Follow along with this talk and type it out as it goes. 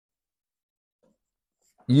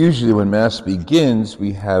Usually when Mass begins,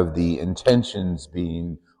 we have the intentions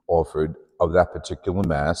being offered of that particular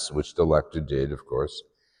Mass, which the lector did, of course.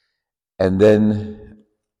 And then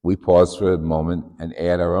we pause for a moment and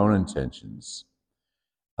add our own intentions.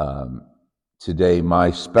 Um, Today,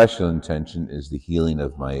 my special intention is the healing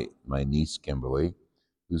of my niece, Kimberly,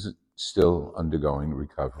 who's still undergoing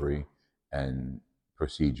recovery and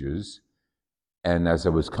procedures. And as I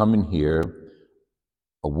was coming here,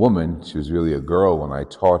 a woman, she was really a girl when I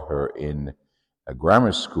taught her in a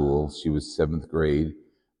grammar school. She was seventh grade.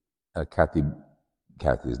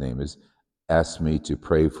 Kathy's name is, asked me to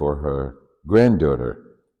pray for her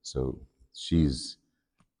granddaughter. So she's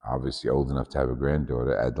obviously old enough to have a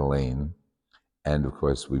granddaughter, Adelaine. And of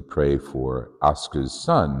course, we pray for Oscar's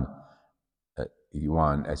son,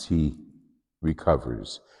 Yuan, as he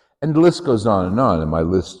recovers. And the list goes on, and my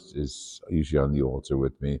list is usually on the altar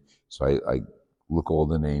with me. So I look all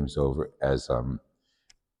the names over as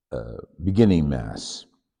beginning Mass.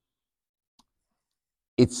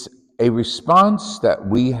 It's a response that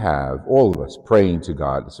we have, all of us praying to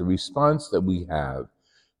God, it's a response that we have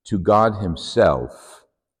to God Himself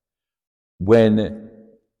when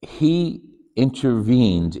He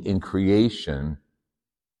intervened in creation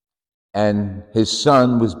and His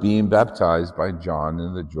Son was being baptized by John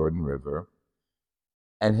in the Jordan River,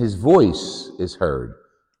 and His voice is heard.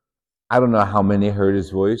 I don't know how many heard His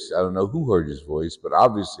voice. I don't know who heard His voice, but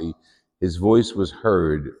obviously His voice was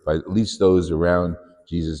heard by at least those around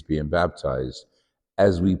Jesus being baptized.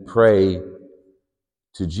 As we pray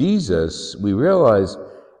to Jesus, we realize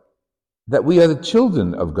that we are the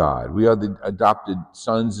children of God. We are the adopted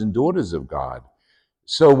sons and daughters of God.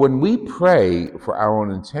 So when we pray for our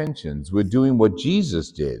own intentions, we're doing what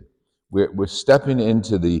Jesus did. We're stepping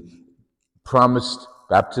into the promised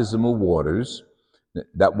baptismal waters.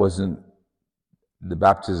 That wasn't the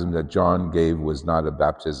baptism that John gave, was not a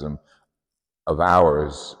baptism of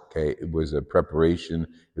ours. Okay, it was a preparation.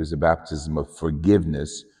 It was a baptism of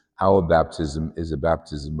forgiveness. Our baptism is a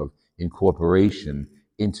baptism of incorporation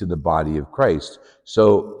into the body of Christ.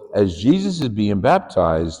 So as Jesus is being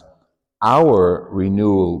baptized, our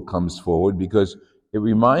renewal comes forward because it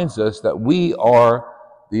reminds us that we are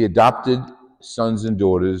the adopted sons and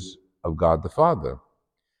daughters of God the Father.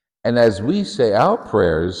 And as we say our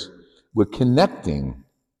prayers, we're connecting.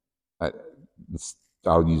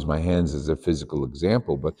 I'll use my hands as a physical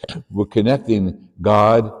example, but we're connecting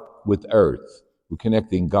God with earth. We're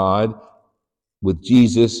connecting God with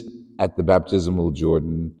Jesus at the baptismal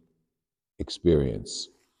Jordan experience.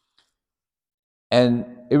 And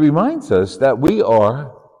it reminds us that we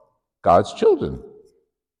are God's children.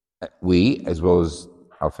 We, as well as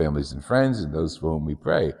our families and friends and those for whom we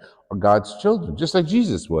pray, are God's children, just like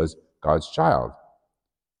Jesus was God's child.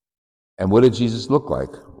 And what did Jesus look like?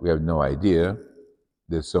 We have no idea.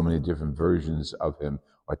 There's so many different versions of him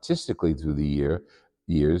artistically through the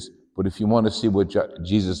years. But if you want to see what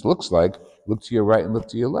Jesus looks like, look to your right and look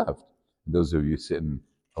to your left. Those of you sitting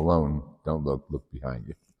alone, don't look behind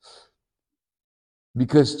you.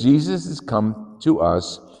 Because Jesus has come to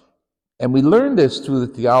us, and we learn this through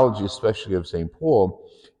the theology, especially of St. Paul,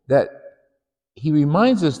 that he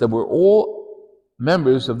reminds us that we're all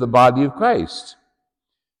members of the body of Christ.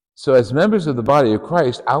 So as members of the body of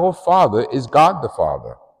Christ, our Father is God the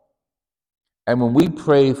Father. And when we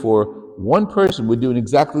pray for one person, we're doing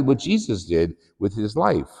exactly what Jesus did with his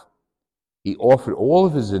life. He offered all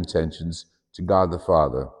of his intentions to God the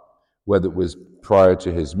Father, whether it was prior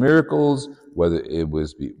to his miracles, whether it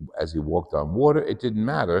was as he walked on water, it didn't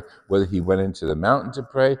matter. Whether he went into the mountain to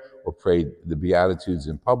pray or prayed the Beatitudes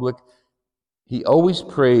in public, he always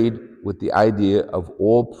prayed with the idea of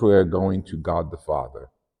all prayer going to God the Father.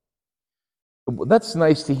 That's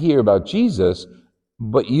nice to hear about Jesus,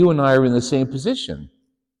 but you and I are in the same position.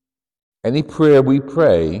 Any prayer we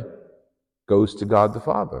pray goes to God the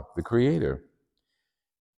Father, the Creator.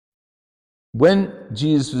 When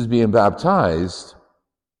Jesus was being baptized,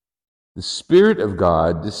 the Spirit of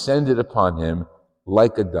God descended upon him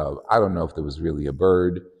like a dove. I don't know if there was really a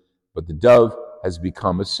bird, but the dove has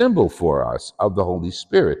become a symbol for us of the Holy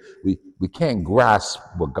Spirit. We can't grasp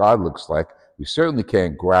what God looks like. We certainly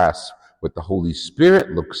can't grasp what the Holy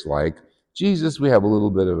Spirit looks like. Jesus, we have a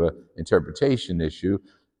little bit of an interpretation issue.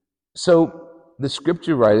 So the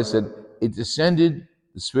scripture writer said, the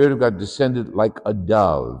Spirit of God descended like a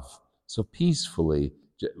dove. So peacefully,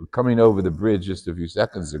 coming over the bridge just a few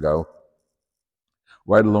seconds ago,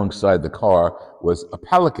 right alongside the car was a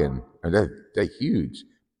pelican, and they're huge,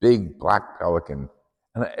 big black pelican.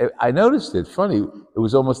 And I noticed it, funny, it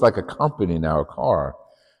was almost like a company in our car.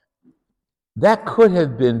 That could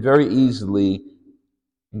have been very easily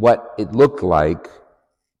what it looked like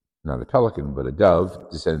not a pelican, but a dove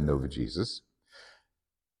descended over Jesus.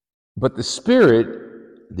 But the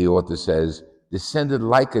Spirit, the author says, descended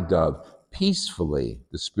like a dove. Peacefully,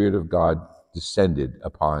 the Spirit of God descended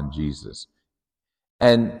upon Jesus.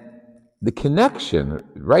 And the connection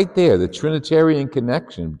right there, the Trinitarian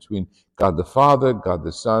connection between God the Father, God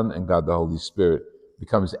the Son, and God the Holy Spirit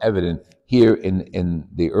becomes evident here in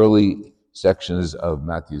the early sections of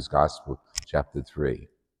Matthew's Gospel, chapter 3.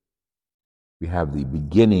 We have the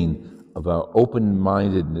beginning of our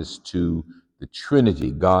open-mindedness to the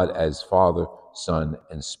Trinity, God as Father, Son,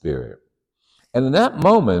 and Spirit. And in that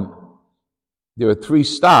moment, there are three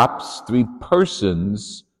stops, three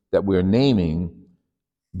persons that we're naming,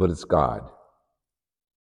 but it's God.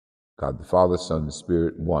 God the Father, Son, and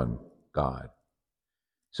Spirit, one God.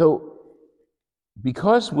 So,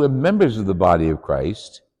 because we're members of the body of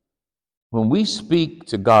Christ, when we speak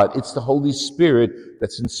to God, it's the Holy Spirit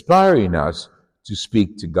that's inspiring us to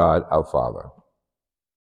speak to God, our Father.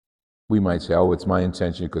 We might say, oh, it's my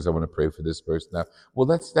intention because I want to pray for this person now. Well,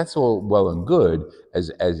 that's all well and good as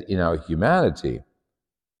in our humanity.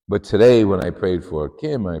 But today, when I prayed for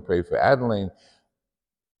Kim, and I prayed for Adeline,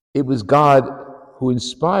 it was God who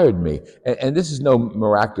inspired me. And this is no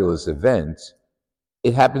miraculous event.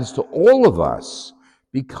 It happens to all of us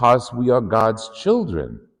because we are God's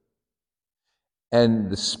children.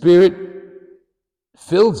 And the Spirit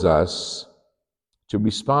fills us to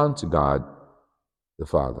respond to God the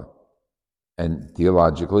Father. And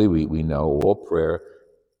theologically, we know all prayer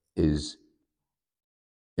is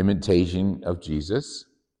imitation of Jesus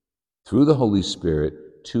through the Holy Spirit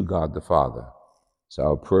to God the Father. So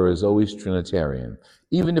our prayer is always Trinitarian,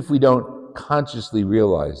 even if we don't consciously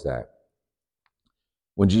realize that.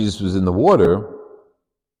 When Jesus was in the water,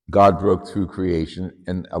 God broke through creation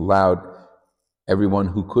and allowed everyone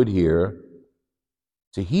who could hear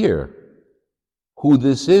to hear who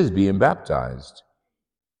this is being baptized.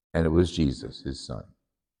 And it was Jesus, his son.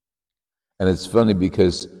 And it's funny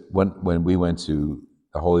because when we went to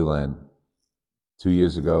the Holy Land 2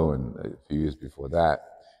 years ago and a few years before that,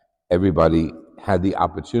 everybody had the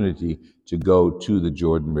opportunity to go to the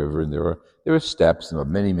Jordan River, and there are steps, and there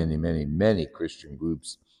are many Christian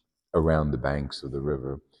groups around the banks of the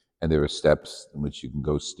river, and there are steps in which you can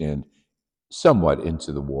go stand somewhat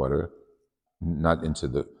into the water, not into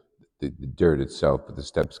the dirt itself, but the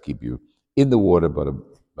steps keep you in the water, but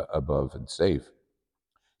above and safe.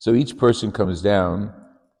 So each person comes down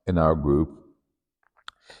in our group,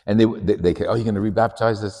 and they say, oh, you're going to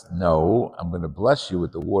rebaptize us? No, I'm going to bless you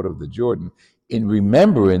with the water of the Jordan in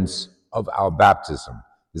remembrance of our baptism.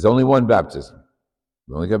 There's only one baptism.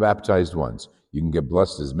 We only get baptized once. You can get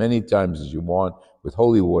blessed as many times as you want with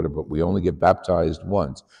holy water, but we only get baptized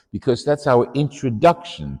once because that's our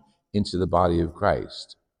introduction into the body of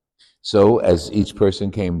Christ. So as each person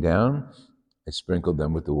came down, I sprinkled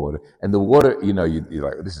them with the water. And the water, you're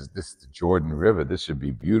like, this is the Jordan River. This should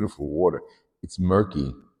be beautiful water. It's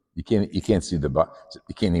murky. You can't see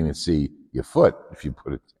you can't even see your foot if you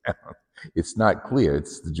put it down. It's not clear.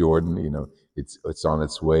 It's the Jordan, it's on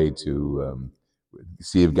its way to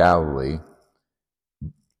Sea of Galilee.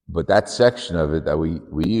 But that section of it that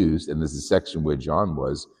we used, and there's a section where John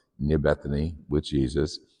was near Bethany with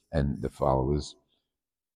Jesus and the followers,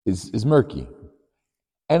 is murky.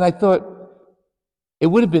 And I thought it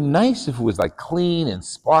would have been nice if it was like clean and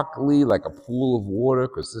sparkly, like a pool of water,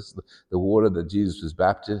 because this is the water that Jesus was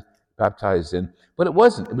baptized in. But it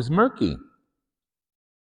wasn't. It was murky.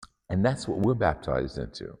 And that's what we're baptized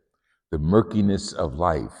into, the murkiness of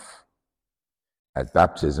life. At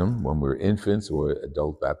baptism, when we're infants or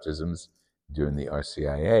adult baptisms during the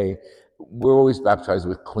RCIA, we're always baptized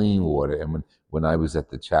with clean water. And when I was at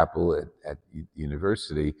the chapel at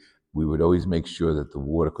university, we would always make sure that the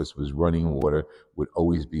water, because it was running water, would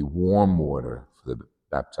always be warm water for the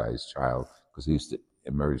baptized child, because they used to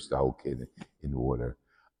immerse the whole kid in water.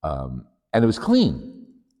 And it was clean.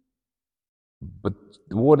 But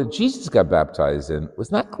the water Jesus got baptized in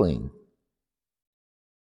was not clean.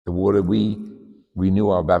 The water we renew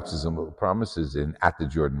our baptismal promises in at the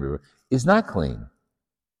Jordan River is not clean.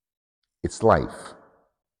 It's life.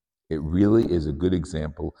 It really is a good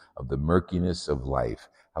example of the murkiness of life,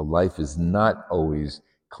 how life is not always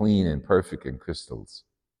clean and perfect and crystals.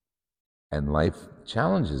 And life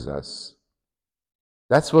challenges us.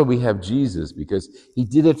 That's why we have Jesus, because he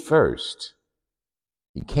did it first.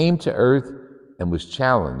 He came to earth and was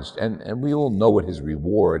challenged. And we all know what his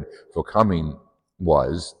reward for coming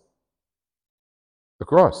was: the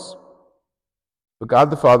cross. But God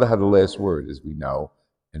the Father had the last word, as we know,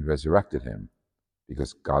 and resurrected him,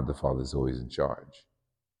 because God the Father is always in charge.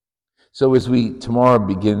 So as tomorrow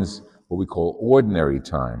begins what we call ordinary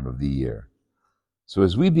time of the year. So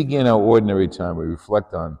as we begin our ordinary time, we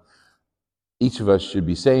reflect on, each of us should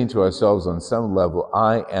be saying to ourselves on some level,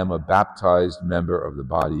 I am a baptized member of the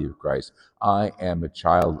body of Christ. I am a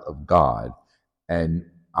child of God, and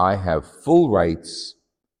I have full rights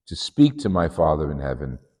to speak to my Father in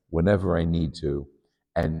heaven whenever I need to,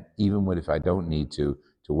 and even if I don't need to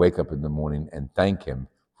wake up in the morning and thank Him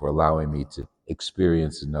for allowing me to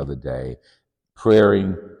experience another day,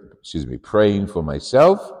 praying for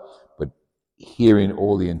myself, but hearing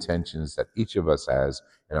all the intentions that each of us has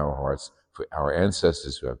in our hearts for our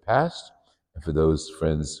ancestors who have passed, and for those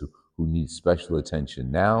friends who need special attention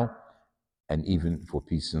now, and even for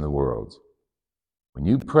peace in the world. When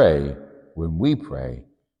we pray,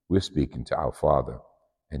 we're speaking to our Father.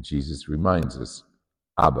 And Jesus reminds us,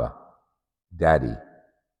 Abba, Daddy,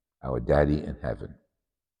 our Daddy in heaven.